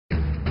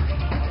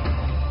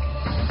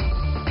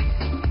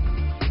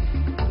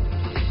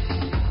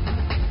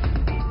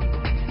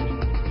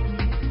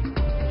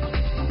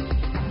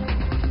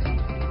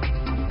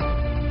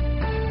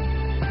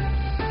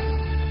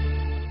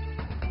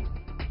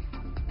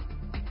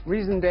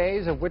Recent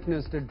days have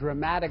witnessed a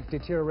dramatic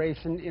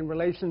deterioration in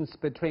relations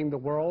between the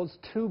world's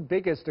two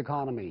biggest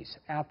economies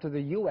after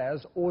the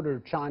U.S.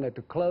 ordered China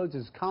to close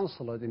its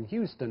consulate in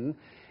Houston,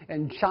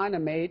 and China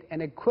made an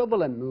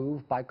equivalent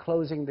move by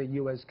closing the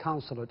U.S.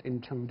 consulate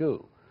in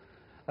Chengdu.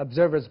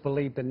 Observers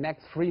believe the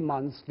next 3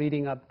 months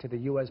leading up to the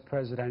U.S.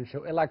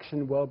 presidential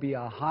election will be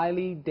a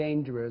highly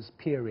dangerous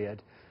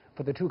period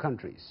for the two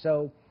countries.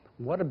 So,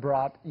 what have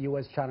brought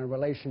U.S.-China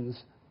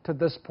relations to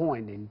this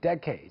point in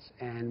decades,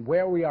 and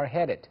where we are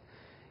headed?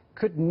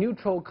 Could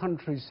neutral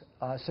countries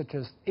such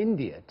as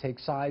India take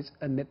sides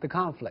amid the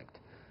conflict?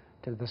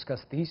 To discuss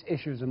these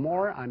issues and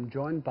more, I'm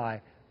joined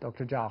by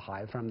Dr. Zhao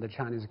Hai from the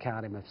Chinese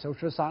Academy of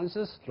Social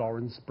Sciences,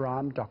 Lawrence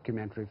Brahm,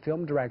 documentary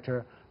film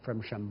director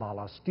from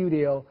Shambhala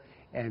Studio,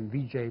 and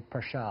Vijay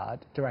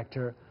Prasad,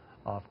 director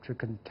of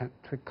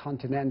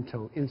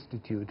Tricontinental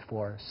Institute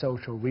for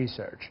Social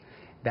Research.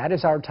 That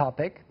is our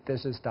topic.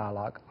 This is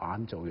Dialogue.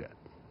 I'm Zhou Yuan.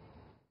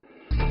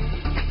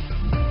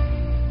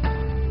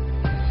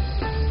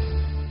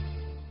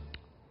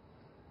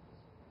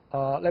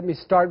 Let me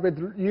start with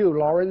you,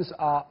 Lawrence.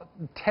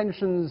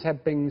 Tensions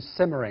have been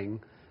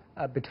simmering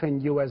between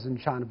U.S. and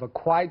China for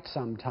quite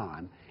some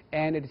time,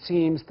 and it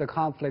seems the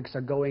conflicts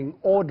are going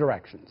all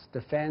directions: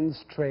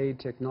 defense, trade,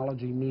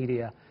 technology,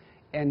 media,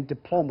 and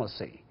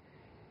diplomacy.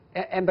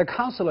 And the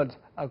consulate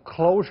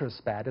closure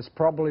spat is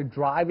probably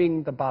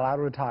driving the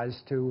bilateral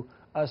ties to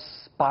a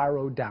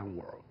spiral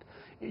downward.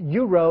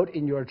 You wrote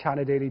in your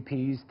China Daily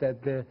piece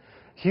that the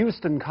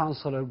Houston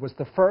consulate was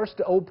the first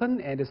to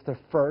open and is the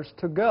first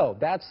to go.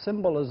 That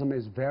symbolism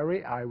is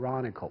very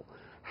ironical.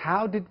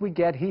 How did we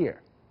get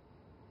here?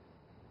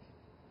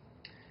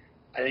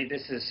 I think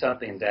this is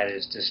something that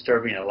is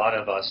disturbing a lot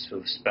of us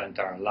who've spent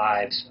our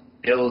lives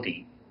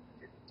building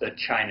the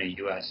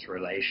China-U.S.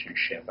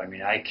 relationship. I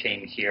mean, I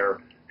came here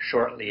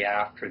shortly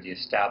after the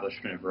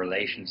establishment of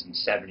relations in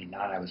 '79.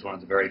 I was one of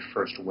the very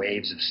first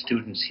waves of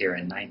students here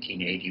in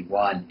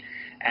 1981.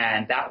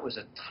 And that was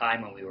a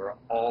time when we were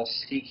all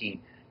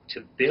seeking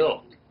to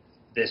build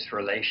this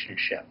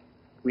relationship.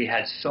 We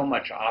had so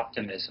much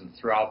optimism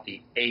throughout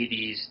the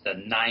 80s, the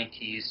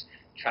 90s,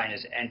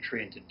 China's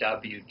entry into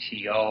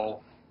WTO,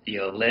 the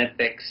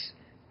Olympics,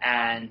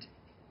 and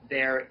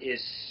there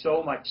is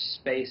so much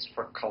space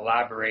for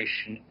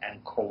collaboration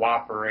and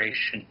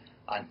cooperation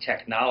on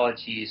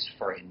technologies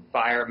for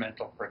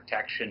environmental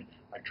protection,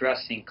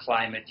 addressing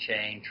climate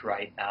change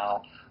right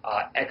now,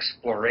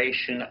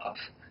 exploration of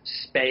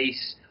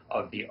space,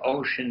 of the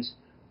oceans.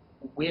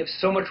 We have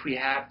so much we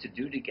have to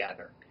do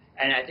together.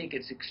 And I think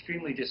it's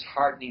extremely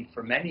disheartening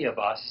for many of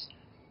us,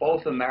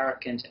 both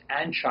Americans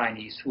and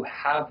Chinese, who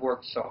have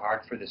worked so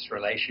hard for this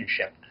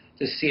relationship,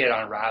 to see it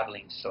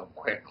unraveling so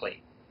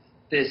quickly.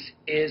 This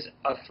is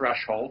a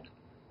threshold.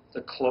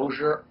 The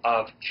closure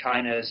of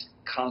China's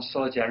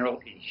Consulate General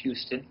in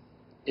Houston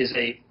is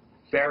a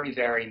very,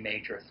 very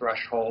major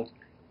threshold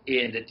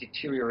in the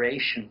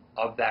deterioration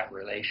of that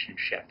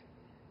relationship.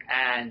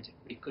 And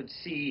we could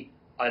see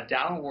a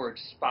downward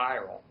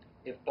spiral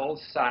if both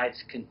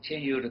sides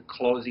continue to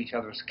close each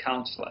other's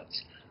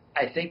consulates.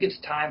 I think it's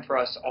time for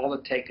us all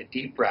to take a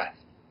deep breath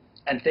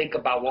and think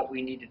about what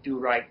we need to do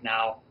right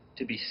now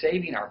to be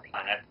saving our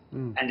planet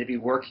and to be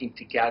working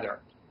together.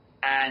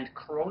 And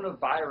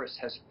coronavirus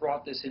has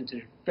brought this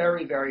into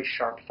very, very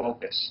sharp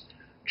focus.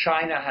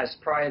 China has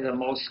probably the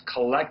most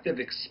collective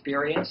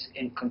experience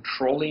in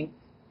controlling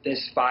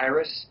this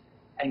virus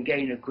and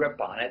getting a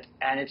grip on it,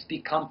 and it's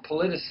become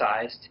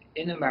politicized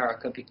in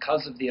America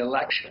because of the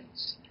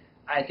elections.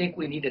 I think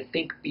we need to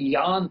think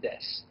beyond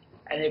this,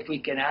 and if we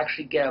can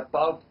actually get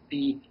above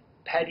the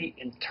petty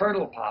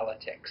internal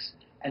politics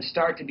and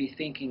start to be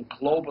thinking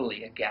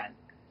globally again,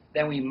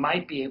 then we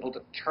might be able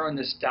to turn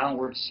this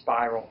downward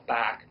spiral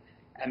back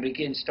and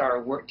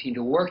working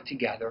to work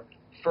together,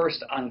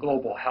 first on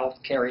global health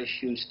care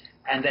issues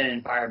and then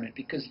environment,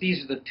 because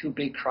these are the two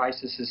big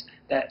crises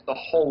that the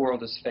whole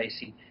world is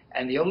facing.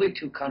 And the only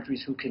two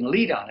countries who can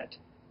lead on it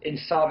in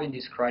solving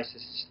these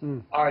crises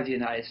are the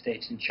United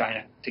States and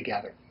China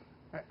together.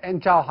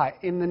 And Zhao Hai,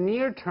 in the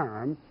near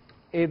term,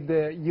 if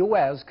the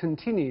U.S.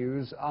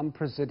 continues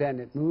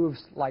unprecedented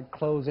moves like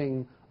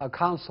closing a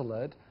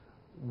consulate,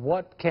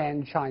 what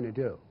can China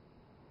do?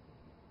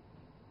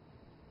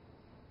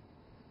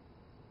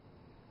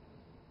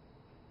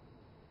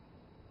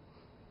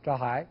 Zhao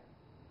Hai?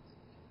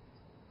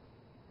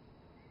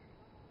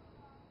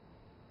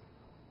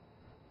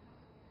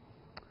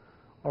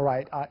 All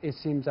right, it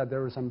seems that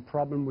there is some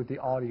problem with the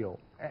audio.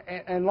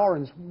 And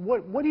Lawrence,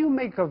 what do you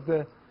make of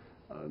the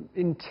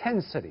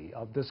intensity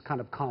of this kind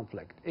of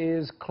conflict?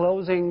 Is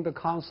closing the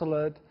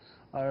consulate,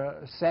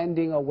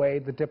 sending away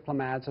the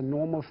diplomats a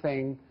normal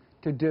thing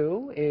to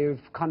do if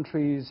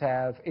countries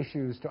have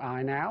issues to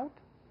iron out?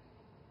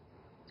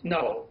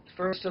 No.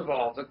 First of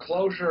all, the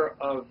closure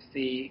of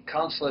the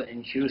consulate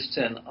in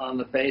Houston on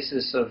the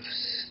basis of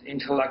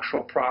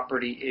intellectual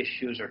property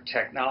issues or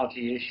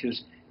technology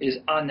issues is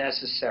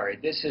unnecessary.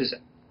 This is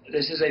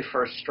a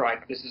first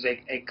strike. This is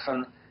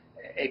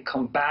a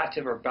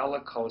combative or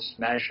bellicose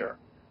measure.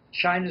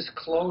 China's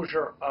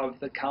closure of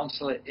the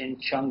consulate in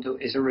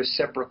Chengdu is a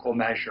reciprocal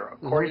measure.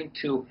 According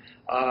to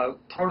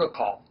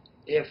protocol,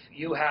 if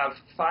you have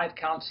 5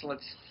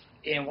 consulates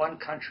in one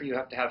country, you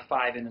have to have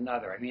 5 in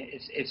another. I mean,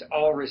 it's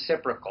all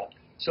reciprocal.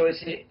 So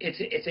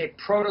it's a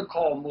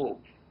protocol move.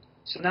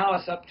 So now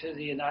it's up to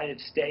the United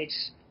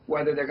States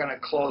whether they're going to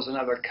close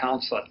another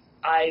consulate.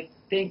 I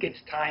think it's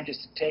time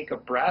just to take a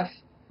breath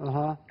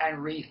and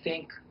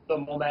rethink the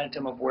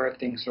momentum of where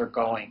things are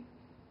going.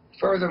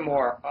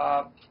 Furthermore,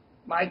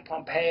 Mike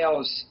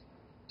Pompeo's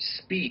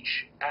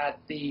speech at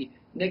the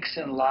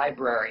Nixon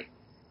Library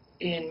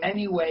in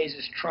many ways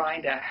is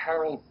trying to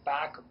herald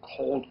back a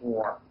Cold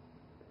War.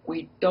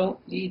 We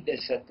don't need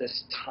this at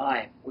this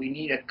time. We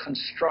need a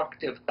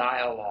constructive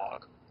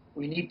dialogue.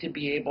 We need to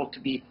be able to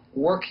be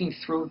working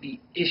through the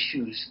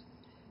issues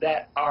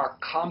that are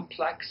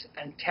complex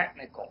and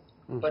technical,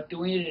 but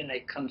doing it in a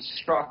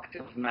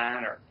constructive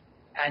manner.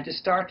 And to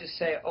start to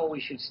say, oh,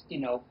 we should,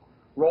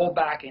 roll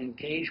back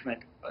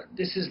engagement.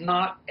 This is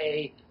not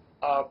a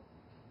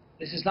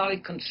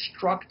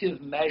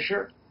constructive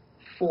measure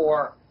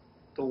for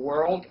the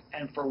world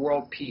and for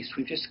world peace.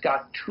 We've just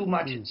got too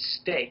much at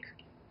stake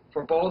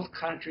for both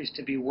countries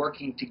to be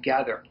working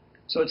together.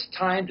 So it's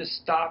time to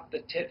stop the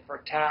tit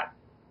for tat,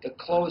 the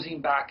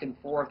closing back and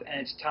forth, and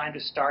it's time to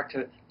start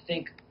to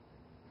think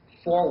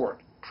forward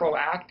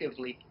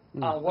proactively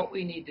on what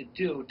we need to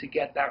do to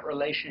get that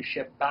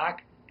relationship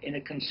back in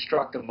a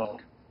constructive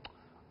mode.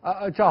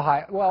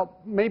 Zhao, well,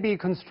 maybe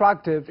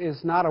constructive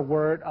is not a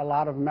word a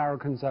lot of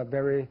Americans are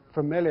very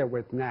familiar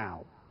with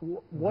now.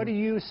 What do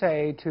you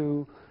say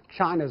to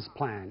China's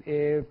plan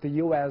if the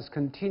U.S.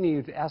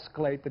 continue to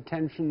escalate the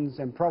tensions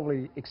and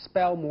probably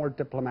expel more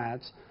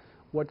diplomats?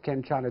 What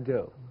can China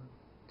do?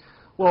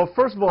 Well,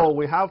 first of all,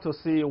 we have to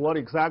see what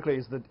exactly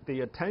is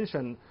the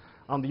attention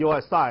on the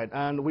U.S. side,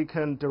 and we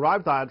can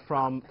derive that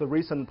from the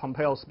recent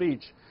Pompeo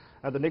speech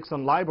at the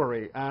Nixon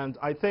Library. And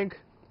I think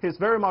he's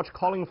very much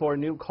calling for a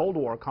new Cold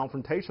War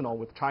confrontational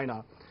with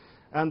China.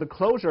 And the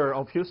closure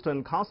of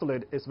Houston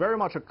consulate is very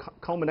much a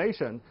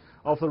culmination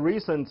of the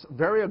recent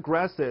very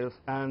aggressive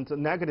and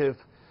negative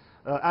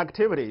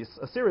activities,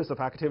 a series of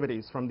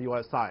activities from the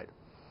U.S. side.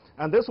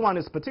 And this one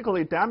is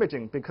particularly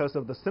damaging because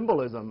of the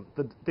symbolism.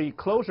 The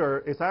closure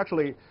is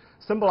actually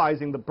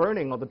symbolizing the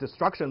burning or the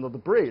destruction of the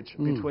bridge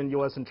between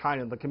U.S. and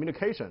China, the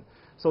communication.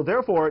 So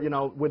therefore,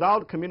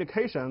 without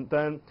communication,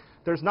 then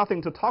there's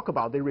nothing to talk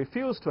about. They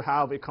refuse to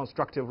have a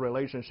constructive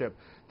relationship.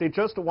 They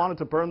just wanted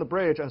to burn the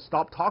bridge and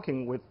stop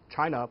talking with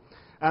China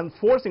and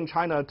forcing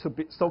China to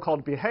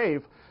so-called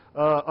behave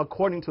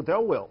according to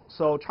their will.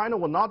 So China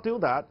will not do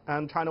that,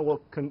 and China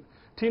will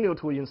continue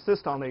to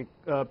insist on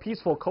a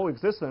peaceful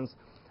coexistence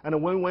and a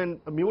win-win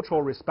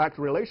mutual respect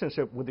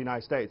relationship with the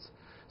United States.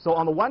 So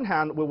on the one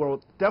hand, we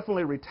will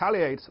definitely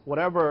retaliate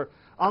whatever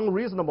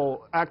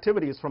unreasonable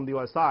activities from the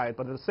U.S. side,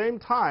 but at the same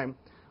time,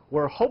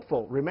 we're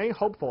hopeful, remain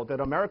hopeful that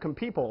American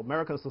people,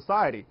 American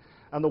society,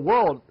 and the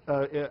world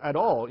at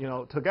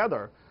all,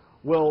 together,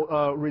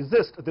 will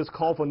resist this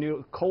call for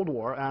new Cold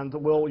War and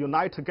will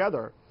unite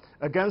together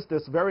against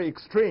this very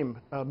extreme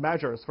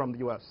measures from the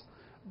U.S.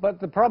 But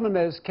the problem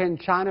is, can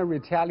China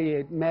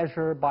retaliate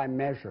measure by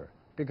measure?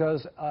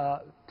 Because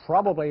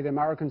probably the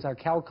Americans are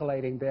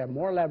calculating they have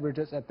more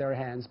leverages at their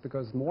hands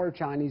because more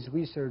Chinese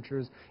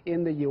researchers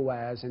in the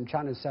U.S. and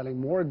China is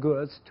selling more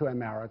goods to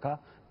America.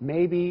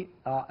 Maybe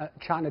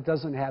China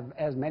doesn't have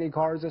as many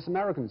cars as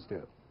Americans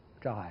do.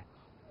 Zhao.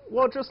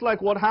 Well, just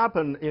like what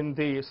happened in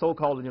the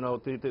so-called,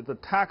 the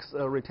tax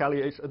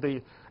retaliation,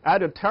 the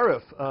added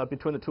tariff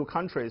between the two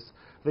countries,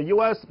 the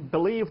U.S.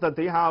 believe that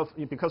they have,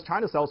 because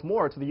China sells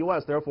more to the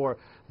U.S., therefore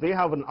they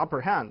have an upper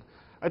hand.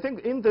 I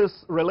think in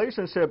this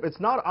relationship, it's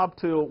not up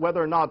to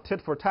whether or not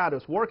tit for tat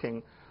is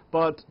working,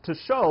 but to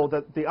show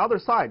that the other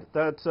side,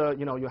 that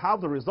you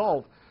have the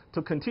resolve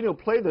to continue to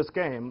play this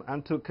game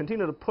and to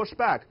continue to push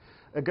back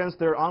against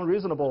their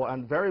unreasonable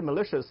and very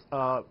malicious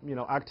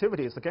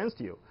activities against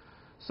you.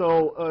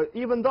 So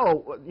even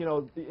though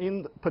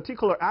in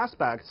particular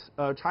aspects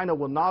China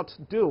will not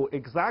do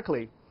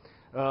exactly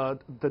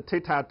the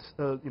tit-tat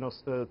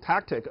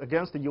tactic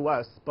against the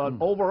U.S., but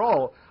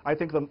overall, I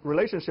think the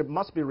relationship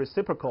must be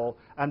reciprocal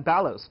and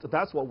balanced.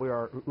 That's what we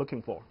are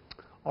looking for.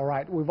 All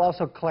right. We've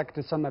also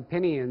collected some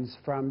opinions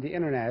from the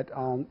internet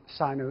on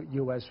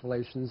China-U.S.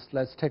 relations.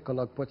 Let's take a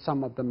look what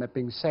some of them have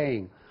been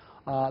saying.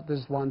 This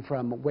is one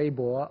from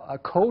Weibo. A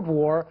Cold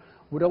War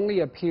would only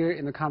appear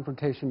in the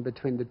confrontation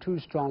between the two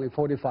strongly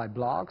fortified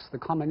blocs. The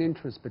common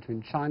interest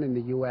between China and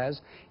the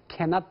U.S.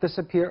 cannot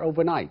disappear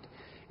overnight.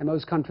 And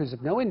most countries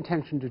have no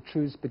intention to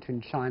choose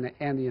between China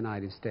and the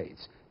United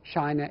States.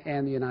 China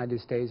and the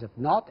United States have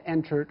not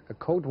entered a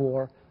Cold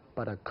War,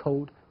 but a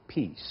cold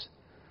peace.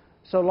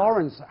 So,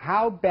 Lawrence,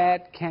 how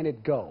bad can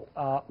it go?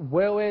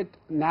 Will it,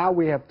 now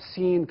we have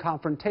seen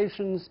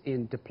confrontations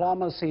in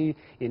diplomacy,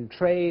 in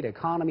trade,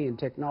 economy, and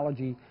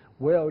technology.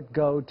 Will it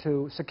go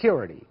to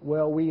security?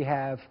 Will we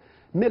have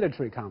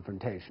military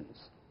confrontations?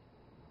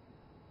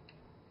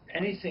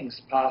 Anything's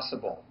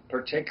possible,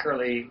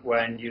 particularly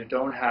when you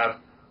don't have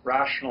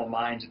rational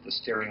minds at the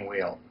steering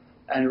wheel.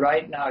 And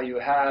right now you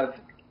have,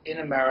 in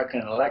America,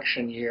 an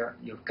election year,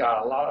 you've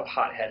got a lot of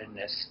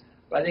hot-headedness.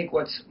 But I think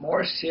what's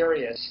more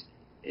serious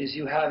is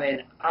you have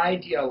an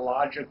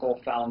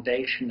ideological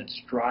foundation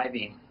that's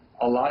driving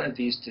a lot of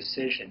these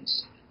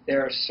decisions.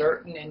 There are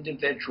certain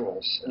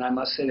individuals, and I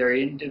must say there are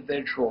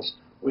individuals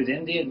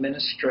within the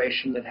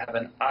administration that have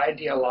an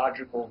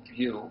ideological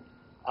view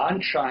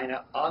on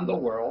China, on the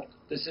world.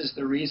 This is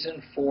the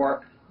reason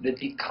for the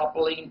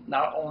decoupling,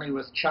 not only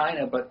with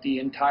China, but the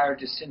entire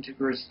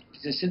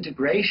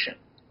disintegration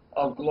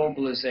of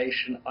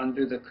globalization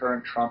under the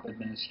current Trump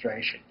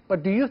administration.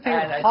 But do you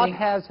think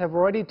hotheads have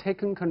already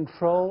taken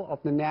control of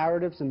the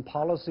narratives and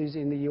policies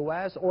in the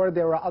U.S., or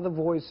there are other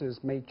voices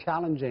made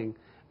challenging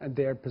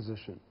their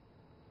position?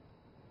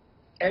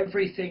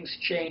 Everything's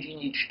changing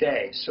each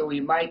day, so we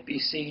might be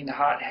seeing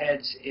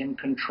hotheads in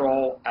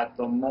control at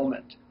the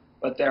moment,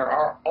 but there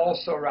are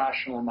also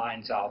rational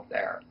minds out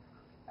there.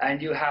 And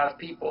you have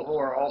people who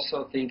are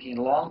also thinking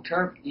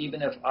long-term,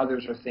 even if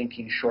others are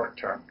thinking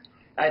short-term.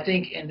 I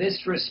think in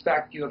this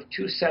respect, you have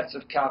two sets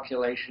of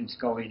calculations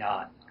going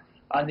on.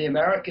 On the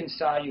American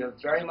side, you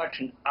have very much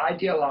an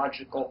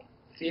ideological,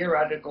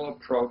 theoretical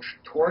approach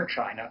toward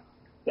China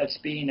that's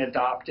being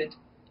adopted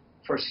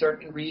for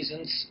certain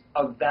reasons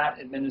of that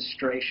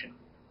administration,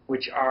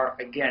 which are,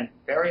 again,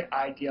 very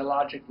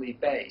ideologically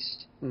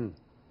based.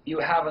 You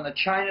have on the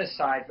China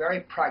side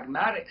very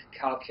pragmatic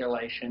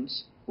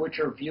calculations, which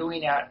are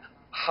viewing at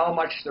how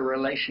much the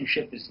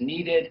relationship is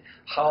needed,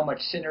 how much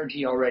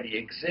synergy already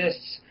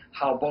exists,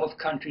 how both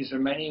countries are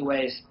in many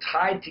ways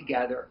tied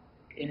together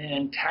in an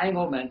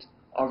entanglement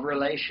of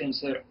relations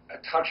that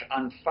touch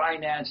on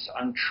finance,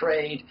 on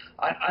trade,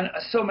 on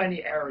so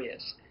many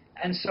areas.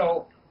 And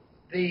so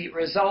the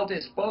result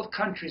is both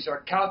countries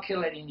are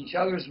calculating each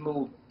other's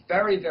move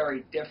very,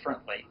 very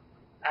differently.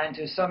 And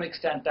to some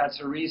extent, that's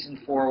a reason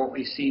for what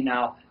we see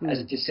now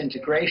as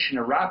disintegration,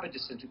 a rapid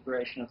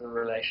disintegration of the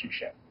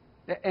relationship.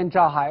 And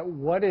Zhao,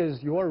 what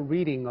is your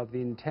reading of the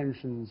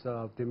intentions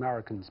of the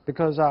Americans?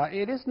 Because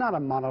it is not a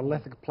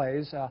monolithic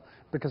place,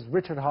 because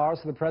Richard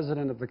Haas, the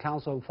president of the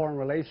Council of Foreign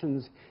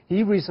Relations,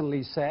 he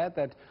recently said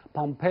that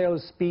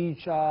Pompeo's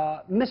speech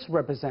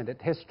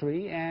misrepresented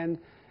history and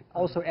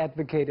also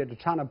advocated a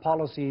China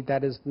policy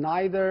that is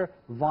neither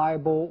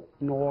viable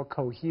nor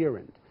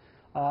coherent.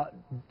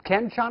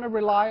 Can China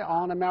rely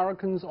on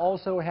Americans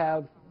also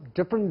have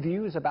different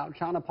views about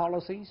China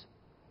policies?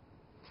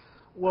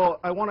 Well,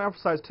 I want to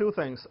emphasize two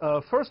things.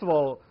 First of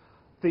all,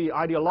 the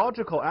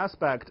ideological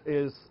aspect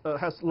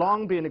has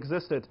long been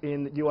existed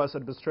in U.S.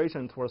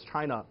 administration towards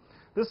China.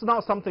 This is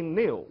not something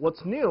new.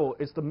 What's new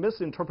is the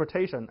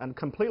misinterpretation and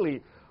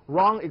completely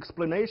wrong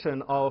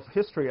explanation of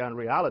history and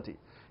reality.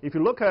 If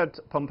you look at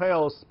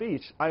Pompeo's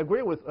speech, I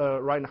agree with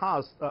Ryan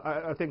Haas.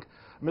 I think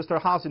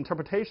Mr. Haas'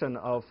 interpretation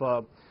of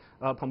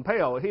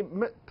Pompeo, he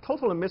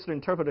totally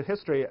misinterpreted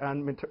history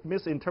and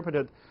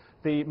misinterpreted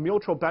the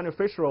mutual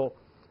beneficial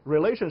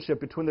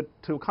relationship between the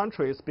two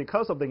countries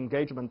because of the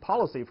engagement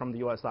policy from the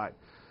U.S. side.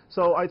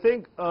 So I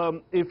think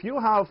if you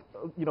have,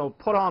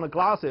 put on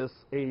glasses,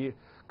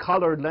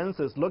 colored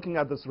lenses, looking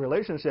at this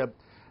relationship,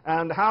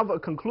 and have a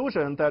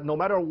conclusion that no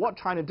matter what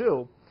China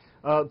do,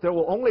 there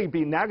will only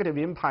be negative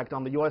impact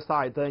on the U.S.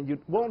 side, then you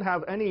won't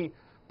have any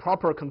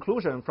proper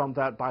conclusion from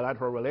that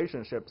bilateral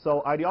relationship.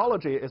 So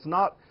ideology is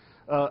not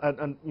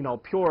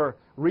pure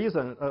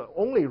reason,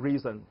 only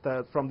reason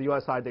that from the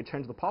U.S. side they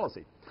change the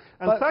policy.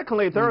 And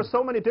secondly, there are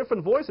so many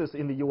different voices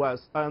in the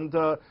U.S., and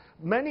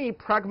many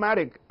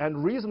pragmatic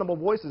and reasonable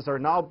voices are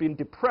now being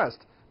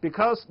depressed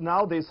because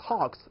now these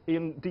hawks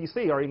in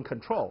D.C. are in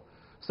control.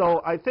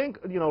 So I think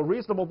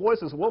reasonable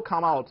voices will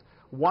come out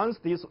once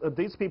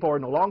these people are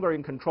no longer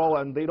in control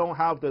and they don't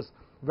have this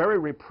very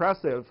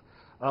repressive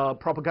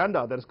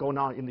propaganda that is going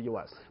on in the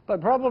U.S. But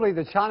probably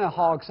the China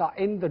hawks are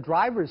in the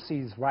driver's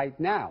seats right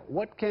now.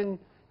 What can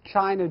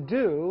China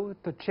do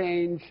to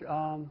change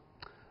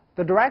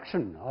the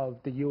direction of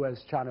the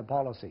U.S.-China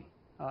policy?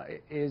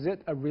 Is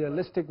it a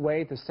realistic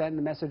way to send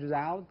the messages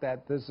out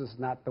that this is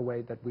not the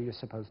way that we are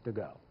supposed to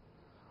go?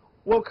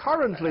 Well,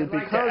 currently,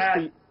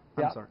 because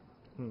I'm sorry.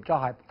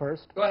 Zhao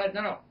first. Go ahead.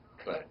 No.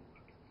 Go ahead.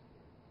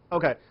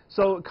 Okay.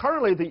 So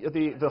currently,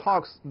 the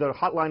hawks, the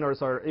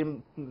hardliners, are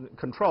in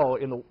control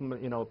in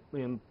the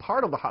in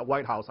part of the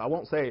White House. I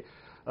won't say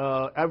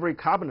every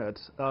cabinet.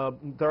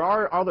 There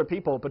are other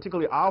people,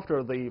 particularly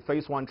after the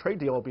Phase 1 trade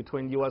deal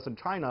between U.S. and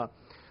China.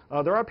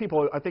 There are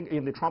people, I think,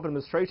 in the Trump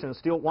administration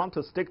still want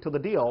to stick to the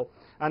deal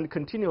and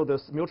continue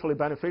this mutually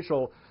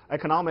beneficial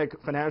economic,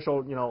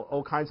 financial,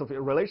 all kinds of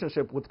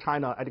relationship with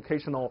China,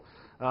 educational,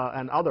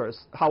 and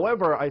others.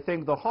 However, I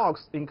think the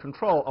hawks in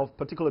control of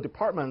particular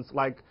departments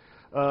like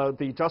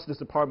the Justice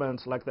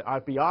Department, like the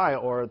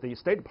FBI or the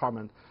State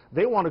Department,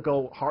 they want to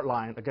go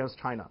hardline against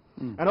China.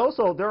 And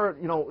also, there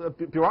are,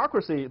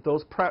 bureaucracy,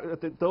 those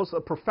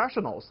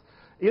professionals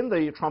in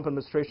the Trump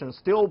administration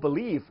still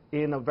believe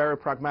in a very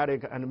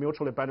pragmatic and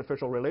mutually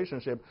beneficial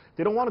relationship.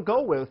 They don't want to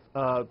go with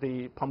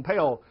the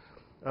Pompeo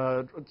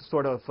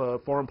sort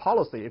of foreign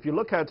policy. If you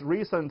look at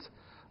recent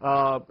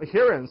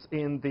hearings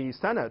in the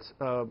Senate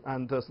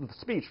and the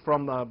speech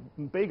from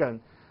Biden,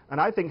 and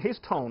I think his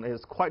tone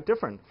is quite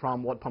different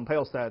from what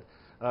Pompeo said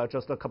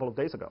just a couple of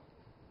days ago.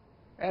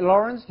 And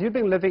Lawrence, you've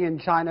been living in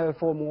China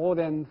for more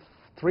than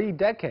 3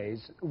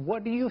 decades.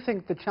 What do you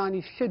think the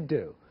Chinese should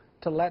do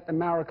to let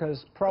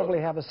Americans probably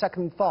have a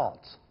second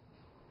thought?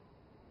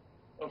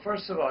 Well,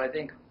 first of all, I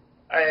think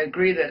I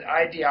agree that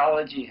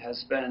ideology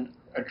has been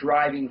a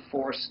driving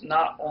force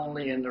not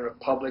only in the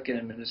Republican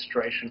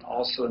administration,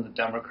 also in the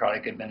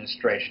Democratic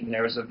administration.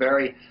 There is a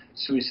very,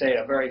 so we say,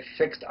 a very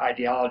fixed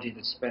ideology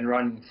that's been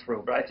running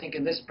through. But I think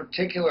in this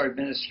particular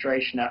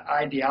administration, that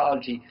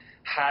ideology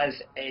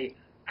has a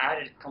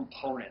added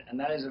component, and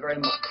that is a very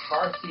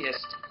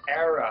McCarthyist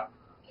era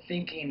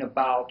thinking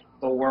about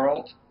the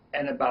world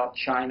and about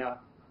China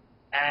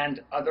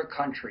and other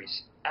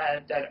countries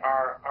that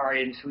are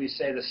in, so we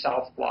say, the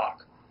South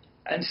Bloc.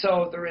 And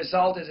so the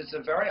result is it's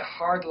a very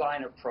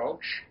hardline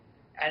approach,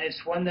 and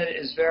it's one that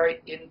is very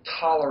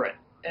intolerant.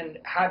 And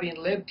having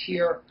lived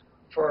here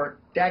for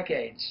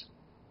decades,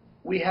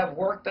 we have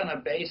worked on a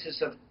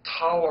basis of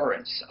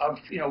tolerance. Of,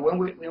 you know,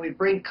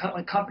 when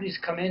companies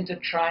come into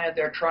China,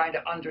 they're trying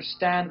to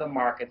understand the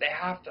market. They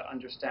have to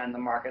understand the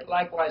market.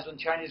 Likewise, when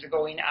Chinese are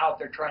going out,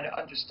 they're trying to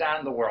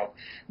understand the world.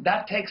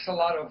 That takes a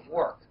lot of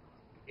work.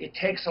 It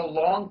takes a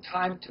long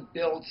time to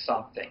build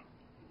something.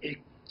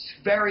 It's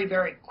very,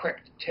 very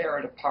quick to tear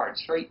it apart.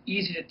 It's very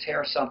easy to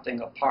tear something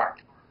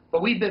apart.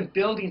 But we've been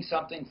building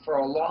something for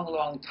a long,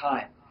 long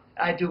time.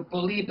 I do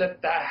believe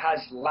that that has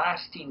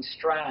lasting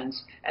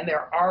strands, and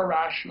there are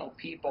rational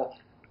people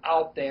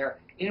out there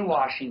in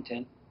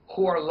Washington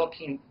who are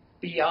looking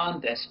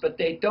beyond this, but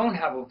they don't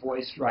have a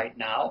voice right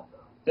now.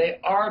 They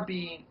are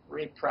being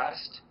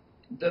repressed.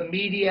 The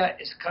media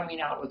is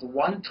coming out with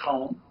one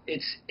tone.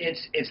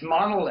 It's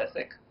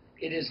monolithic.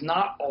 It is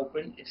not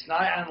open. It's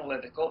not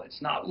analytical.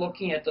 It's not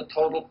looking at the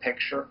total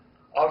picture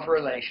of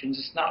relations.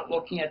 It's not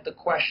looking at the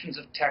questions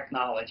of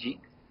technology.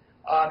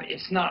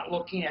 It's not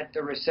looking at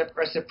the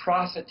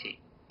reciprocity.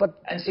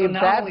 But and so if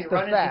now that's the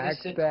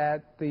fact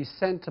that the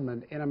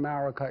sentiment in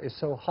America is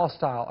so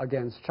hostile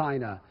against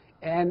China,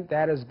 and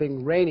that is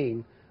being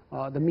reigning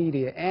the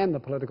media and the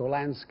political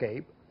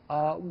landscape,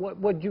 what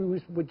would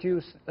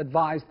you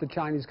advise the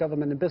Chinese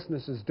government and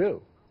businesses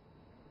do?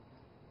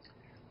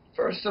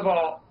 First of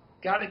all,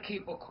 got to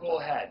keep a cool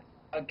head.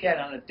 Again,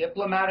 on a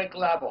diplomatic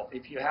level,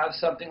 if you have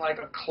something like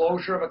a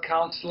closure of a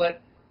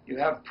consulate, you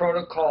have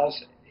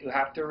protocols. You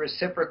have to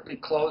reciprocally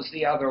close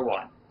the other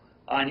one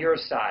on your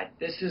side.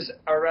 This is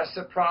a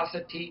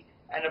reciprocity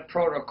and a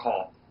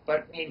protocol.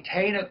 But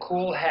maintain a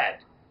cool head,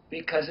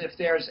 because if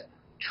there's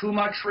too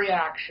much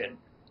reaction,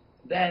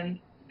 then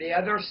the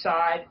other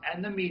side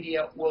and the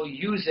media will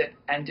use it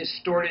and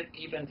distort it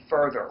even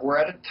further. We're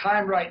at a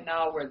time right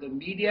now where the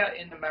media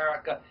in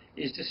America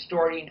is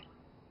distorting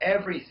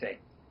everything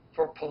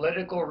for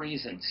political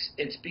reasons.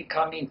 It's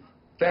becoming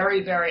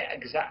very, very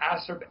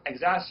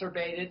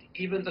exacerbated.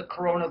 Even the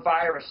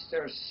coronavirus,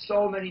 there's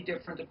so many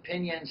different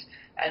opinions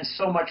and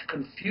so much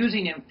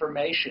confusing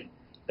information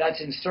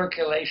that's in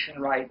circulation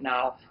right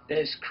now that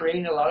is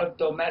creating a lot of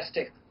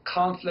domestic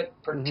conflict,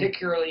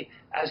 particularly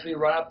as we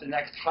run up the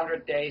next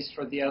 100 days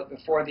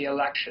before the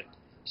election.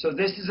 So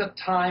this is a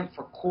time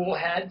for cool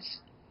heads,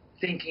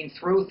 thinking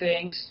through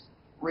things,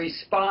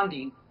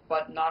 responding,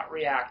 but not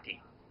reacting.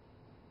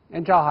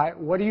 And Zhao,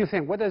 what do you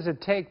think? What does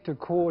it take to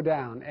cool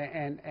down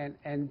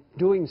and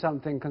doing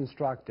something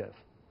constructive?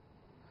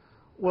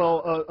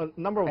 Well, a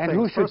number of things. And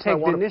who should take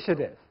the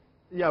initiative?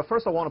 Yeah,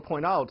 first I want to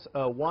point out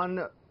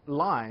one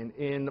line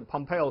in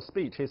Pompeo's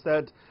speech. He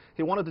said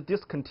he wanted to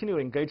discontinue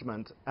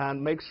engagement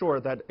and make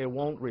sure that it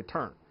won't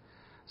return.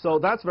 So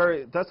that's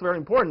very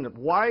important.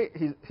 Why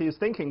he's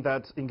thinking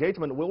that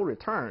engagement will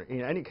return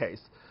in any case?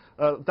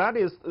 That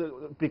is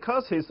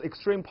because his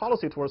extreme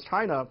policy towards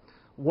China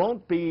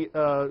won't be,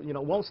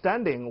 won't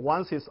standing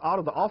once he's out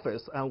of the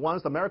office, and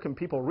once the American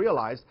people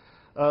realize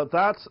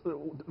that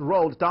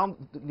road down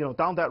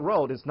that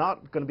road is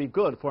not going to be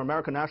good for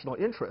American national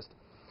interest.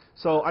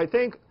 So I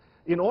think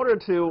in order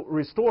to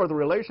restore the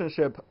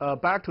relationship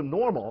back to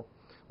normal,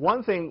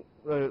 one thing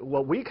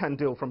what we can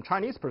do from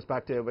Chinese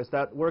perspective is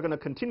that we're going to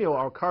continue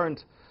our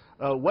current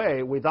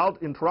way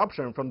without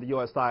interruption from the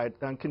U.S. side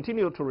and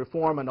continue to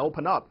reform and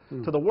open up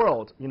to the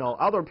world.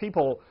 Other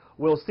people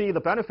will see the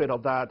benefit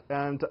of that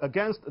and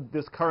against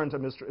this current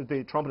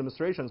the Trump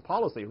administration's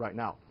policy right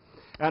now.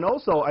 And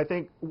also, I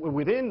think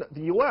within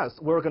the U.S.,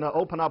 we're going to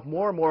open up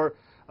more and more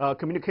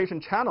communication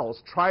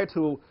channels, try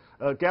to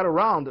get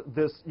around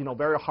this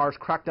very harsh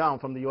crackdown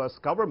from the U.S.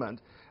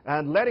 government,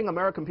 and letting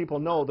American people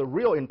know the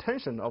real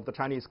intention of the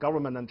Chinese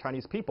government and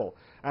Chinese people,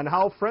 and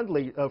how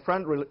friendly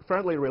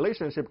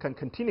relationship can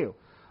continue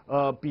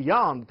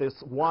beyond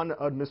this one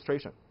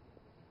administration.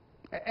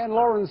 And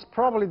Lawrence,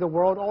 probably the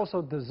world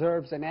also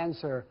deserves an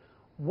answer.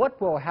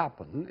 What will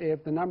happen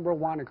if the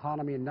 #1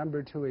 economy and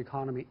 #2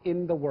 economy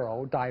in the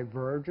world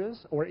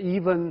diverges or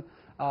even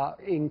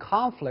in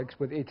conflicts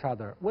with each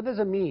other? What does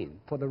it mean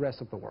for the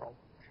rest of the world?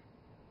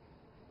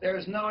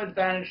 There's no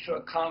advantage to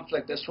a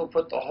conflict. This will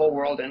put the whole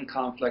world in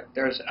conflict.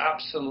 There's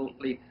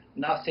absolutely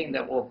nothing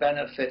that will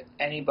benefit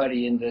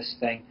anybody in this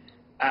thing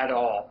at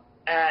all.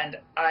 And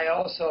I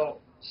also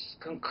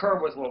concur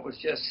with what was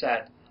just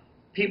said.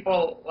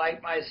 People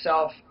like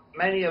myself,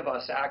 many of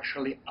us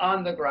actually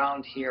on the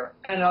ground here,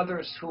 and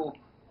others who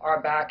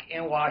are back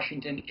in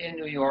Washington, in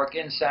New York,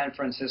 in San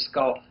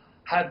Francisco,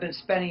 have been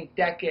spending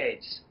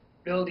decades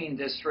building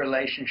this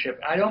relationship.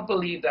 I don't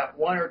believe that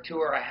one or two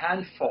or a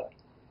handful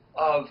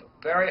of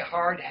very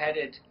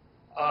hard-headed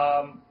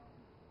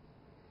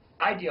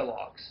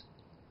ideologues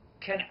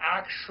can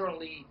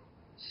actually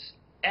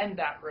end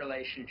that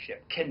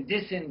relationship, can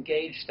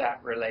disengage that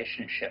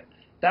relationship.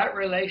 That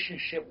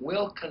relationship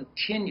will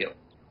continue.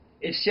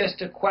 It's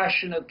just a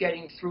question of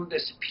getting through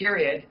this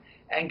period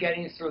and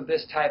getting through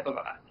this type of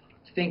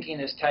thinking,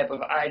 this type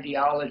of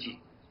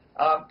ideology.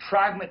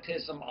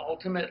 Pragmatism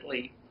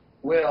ultimately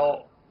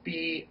will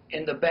be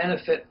in the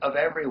benefit of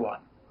everyone,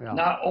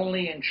 not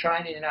only in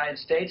China and the United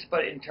States,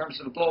 but in terms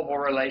of global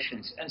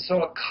relations. And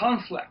so a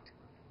conflict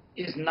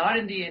is not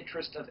in the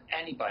interest of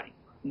anybody.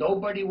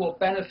 Nobody will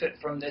benefit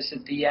from this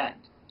at the end.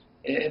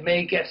 It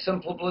may get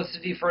some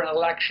publicity for an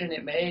election.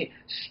 It may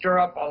stir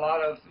up a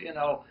lot of,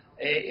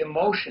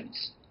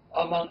 emotions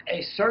among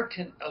a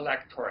certain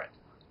electorate.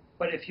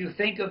 But if you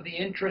think of the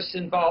interests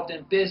involved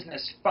in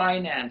business,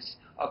 finance,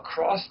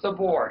 across the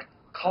board,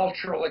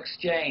 cultural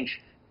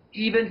exchange,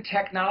 even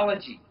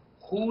technology,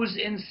 who's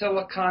in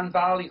Silicon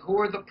Valley, who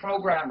are the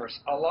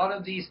programmers? A lot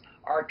of these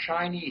are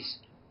Chinese.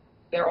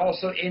 They're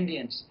also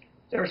Indians.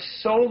 There's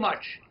so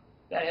much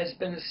that has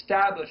been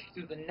established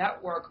through the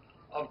network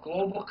of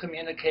global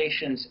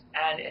communications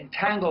and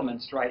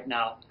entanglements right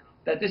now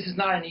that this is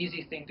not an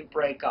easy thing to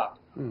break up.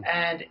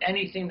 And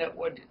anything that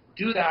would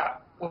do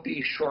that would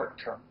be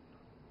short-term.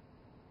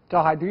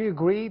 Zhao, do you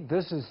agree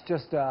this is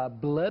just a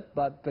blip,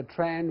 but the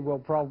trend will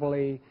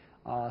probably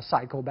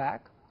cycle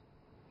back?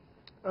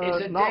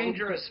 It's a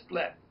dangerous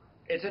split.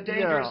 It's a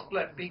dangerous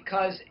split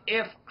because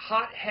if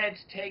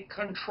hotheads take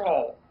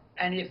control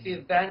and if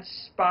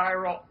events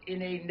spiral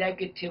in a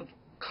negative,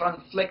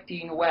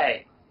 conflicting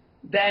way,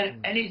 then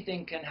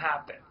anything can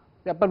happen.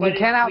 Yeah, but we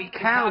cannot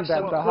count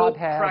that the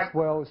hotheads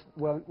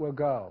will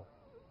go.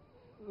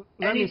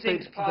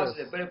 Anything's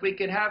positive, but if we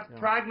can have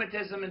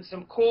pragmatism and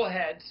some cool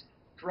heads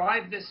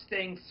drive this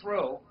thing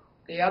through,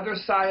 the other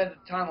side of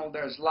the tunnel,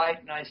 there's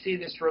light, and I see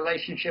this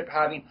relationship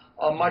having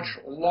a much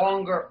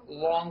longer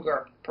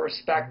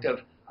perspective.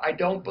 I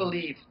don't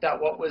believe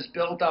that what was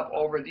built up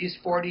over these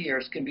 40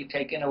 years can be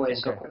taken away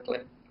so quickly.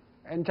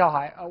 And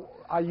Zhao,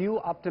 are you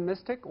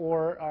optimistic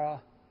or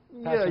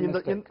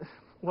pessimistic?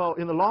 Well,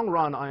 in the long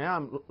run, I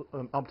am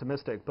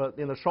optimistic, but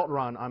in the short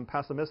run, I'm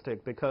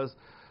pessimistic because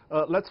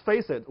let's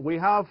face it, we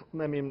have,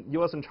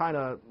 U.S. and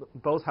China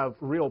both have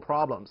real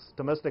problems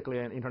domestically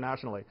and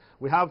internationally.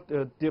 We have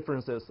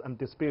differences and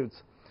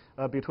disputes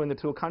between the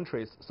two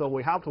countries, so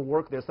we have to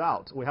work this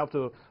out. We have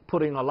to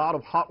put in a lot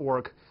of hard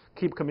work,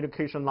 keep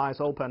communication lines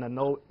open, and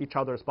know each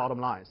other's bottom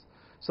lines.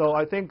 So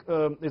I think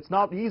it's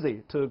not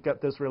easy to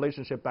get this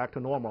relationship back to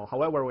normal.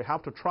 However, we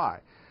have to try.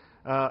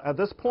 At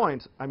this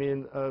point,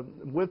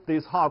 with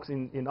these hawks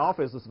in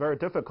office, it's very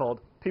difficult.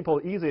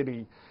 People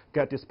easily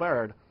get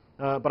despaired.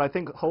 But I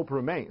think hope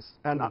remains.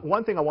 And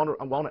one thing I want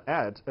to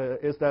add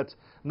is that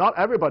not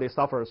everybody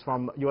suffers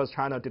from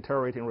U.S.-China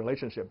deteriorating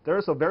relationship. There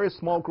is a very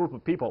small group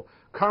of people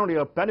currently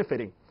are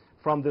benefiting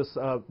from this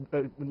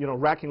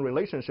wrecking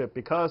relationship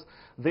because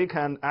they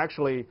can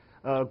actually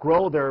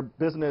grow their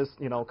business,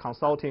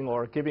 consulting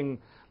or giving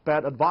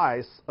bad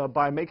advice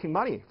by making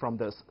money from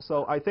this.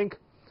 So I think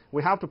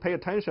we have to pay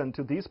attention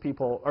to these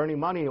people earning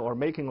money or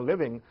making a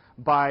living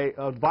by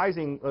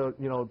advising,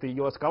 the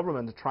U.S.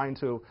 government trying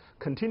to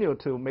continue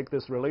to make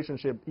this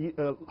relationship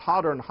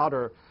harder and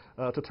harder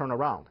to turn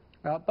around.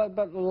 But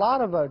a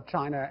lot of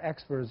China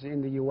experts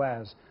in the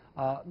U.S.,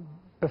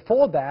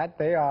 before that,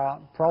 they are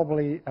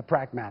probably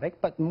pragmatic,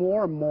 but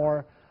more and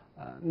more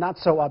not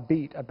so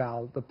upbeat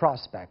about the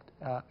prospect.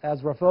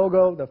 As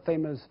Rafogo, the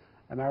famous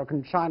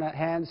American China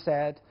hand,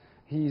 said,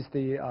 he's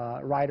the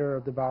writer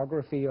of the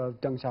biography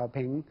of Deng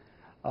Xiaoping.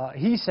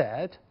 He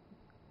said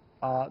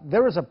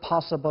there is a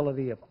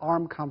possibility of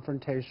armed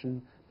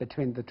confrontation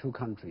between the two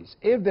countries.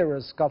 If there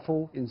is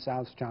scuffle in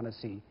South China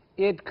Sea,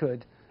 it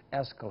could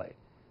escalate.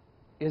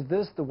 Is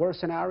this the worst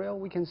scenario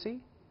we can see?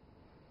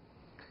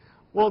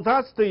 Well,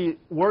 that's the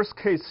worst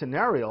case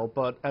scenario,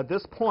 but at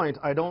this point,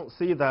 I don't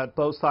see that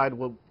both sides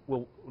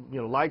will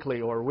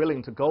likely or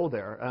willing to go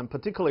there. And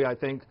particularly, I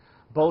think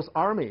both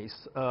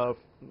armies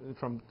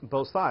from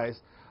both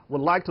sides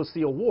would like to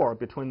see a war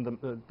between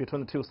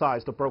the two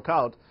sides that broke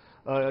out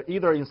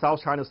either in South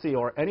China Sea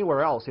or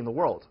anywhere else in the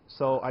world.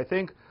 So I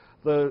think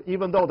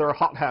even though there are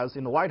hotheads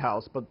in the White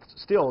House, but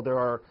still there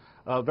are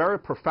very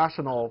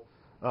professional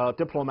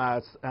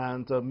diplomats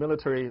and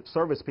military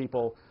service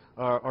people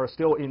are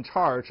still in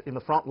charge in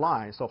the front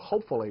line. So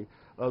hopefully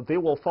they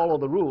will follow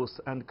the rules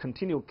and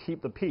continue to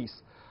keep the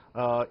peace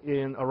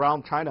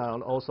around China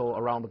and also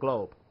around the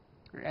globe.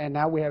 And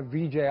now we have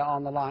Vijay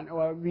on the line.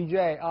 Well,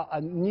 Vijay, a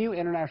new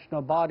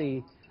international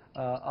body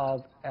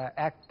of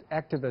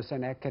activists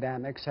and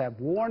academics have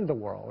warned the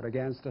world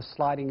against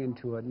sliding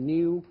into a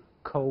new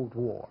Cold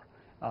War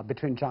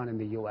between China and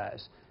the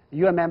U.S.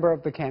 You're a member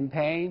of the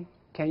campaign.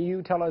 Can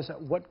you tell us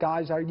what,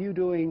 guys, are you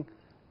doing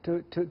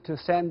to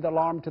send the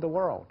alarm to the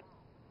world?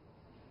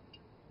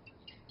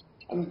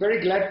 I'm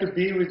very glad to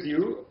be with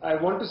you. I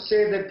want to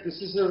say that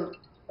this is a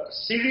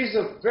series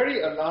of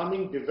very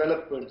alarming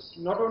developments,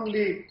 not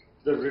only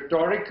the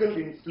rhetorical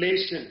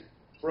inflation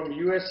from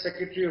U.S.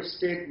 Secretary of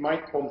State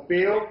Mike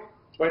Pompeo,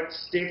 but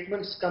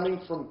statements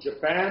coming from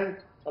Japan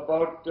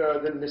about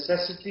the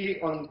necessity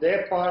on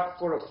their part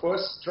for a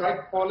first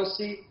strike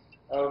policy,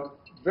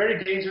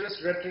 very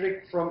dangerous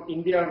rhetoric from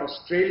India and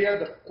Australia,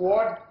 the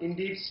Quad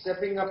indeed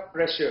stepping up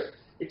pressure.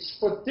 It's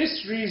for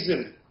this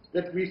reason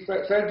that we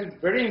felt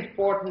it very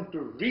important to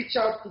reach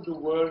out to the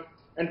world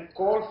and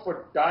call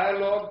for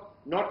dialogue,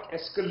 not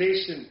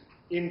escalation,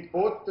 in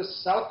both the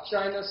South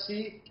China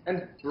Sea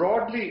and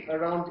broadly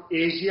around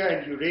Asia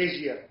and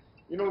Eurasia.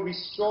 You know, we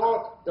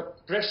saw the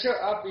pressure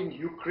up in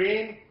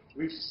Ukraine.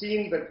 We've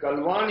seen the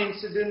Galwan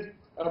incident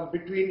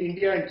between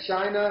India and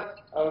China.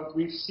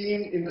 We've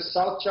seen in the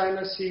South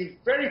China Sea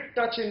very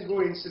touch and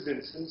go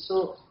incidents. And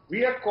so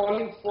we are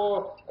calling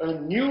for a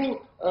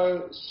new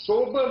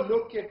sober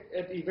look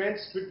at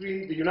events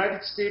between the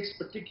United States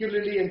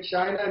particularly and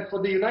China, and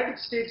for the United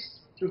States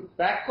to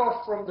back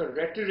off from the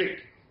rhetoric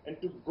and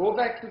to go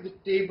back to the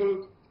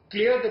table,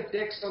 clear the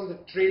decks on the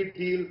trade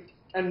deal,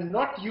 and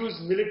not use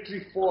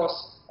military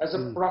force as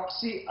a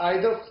proxy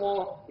either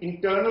for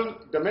internal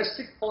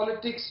domestic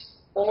politics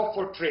or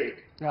for trade.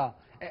 Yeah,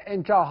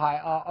 and Zhao Hai,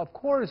 of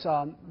course,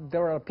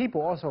 there are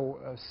people also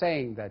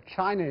saying that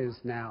China is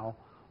now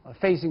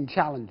facing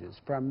challenges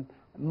from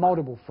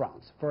multiple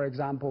fronts. For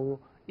example,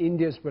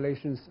 India's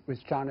relations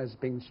with China is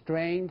being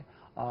strained.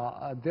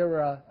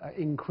 There are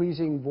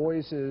increasing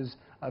voices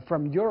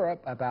from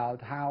Europe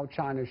about how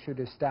China should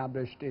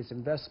establish its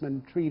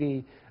investment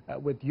treaty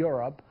with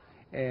Europe.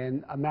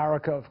 And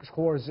America, of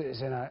course,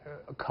 is in a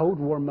Cold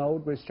War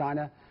mode with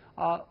China.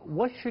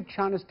 What should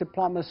China's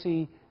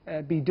diplomacy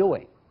be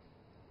doing?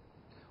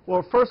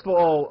 Well, first of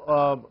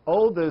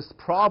all these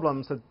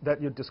problems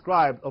that you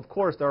described, of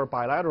course, there are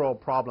bilateral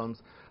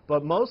problems.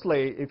 But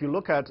mostly, if you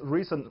look at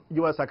recent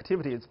U.S.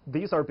 activities,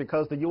 these are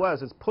because the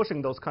U.S. is pushing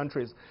those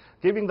countries,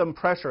 giving them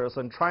pressures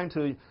and trying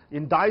to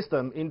indict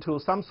them into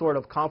some sort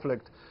of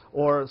conflict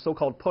or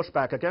so-called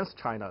pushback against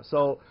China.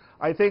 So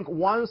I think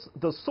once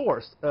the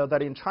source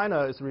that in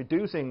China is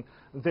reducing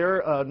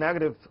their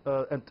negative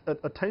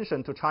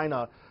attention to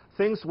China,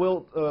 things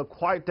will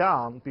quiet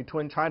down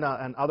between China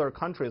and other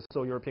countries,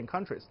 so European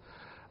countries.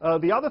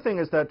 The other thing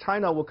is that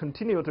China will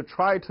continue to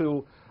try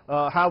to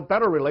have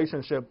better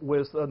relationship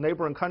with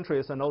neighboring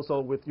countries and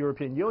also with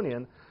European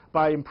Union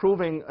by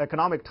improving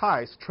economic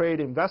ties, trade,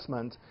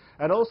 investment,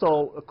 and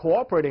also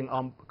cooperating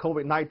on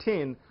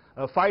COVID-19,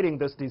 fighting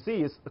this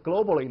disease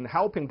globally and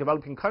helping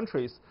developing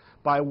countries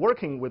by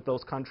working with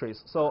those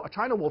countries. So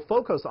China will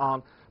focus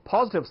on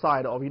positive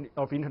side of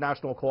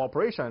international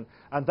cooperation,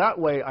 and that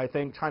way I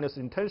think China's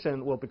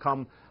intention will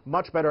become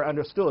much better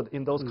understood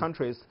in those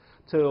countries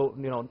to,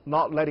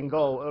 not letting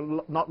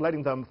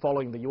them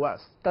following the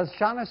U.S. Does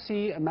China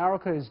see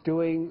America as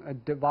doing a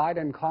divide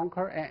and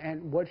conquer,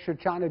 and what should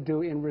China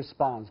do in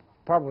response?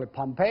 Probably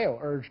Pompeo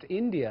urged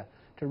India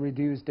to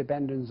reduce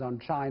dependence on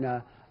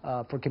China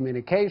for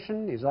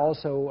communication. He's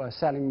also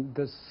selling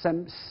the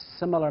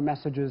similar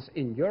messages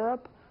in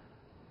Europe.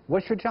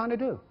 What should China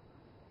do?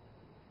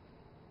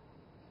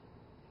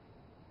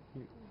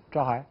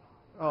 Zhao Hai.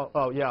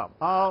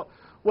 Yeah.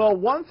 Well,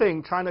 one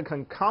thing China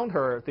can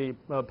counter the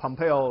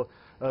Pompeo,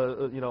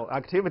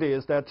 activity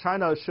is that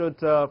China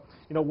should,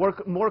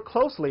 work more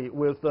closely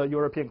with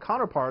European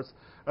counterparts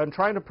and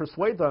trying to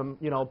persuade them,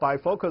 by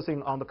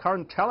focusing on the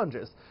current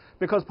challenges.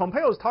 Because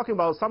Pompeo is talking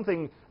about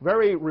something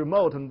very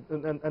remote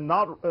and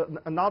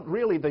not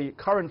really the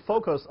current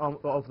focus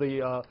of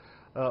the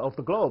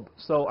globe.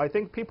 So I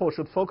think people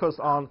should focus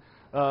on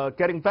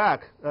getting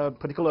back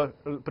particular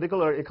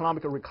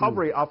economic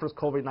recovery after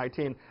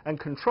COVID-19 and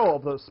control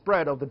of the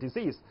spread of the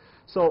disease.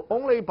 So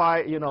only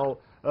by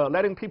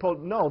letting people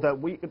know that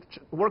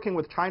working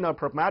with China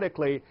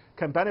pragmatically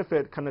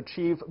can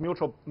achieve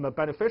mutual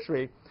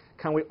beneficiary,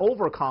 can we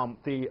overcome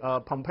the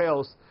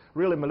Pompeo's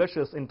really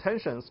malicious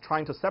intentions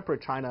trying to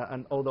separate China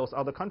and all those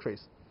other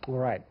countries. All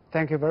right.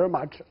 Thank you very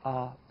much,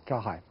 Zhao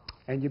Hai.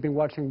 And you've been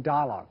watching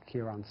Dialogue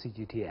here on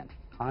CGTN.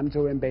 I'm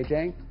Zhou in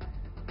Beijing.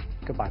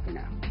 Goodbye for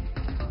now.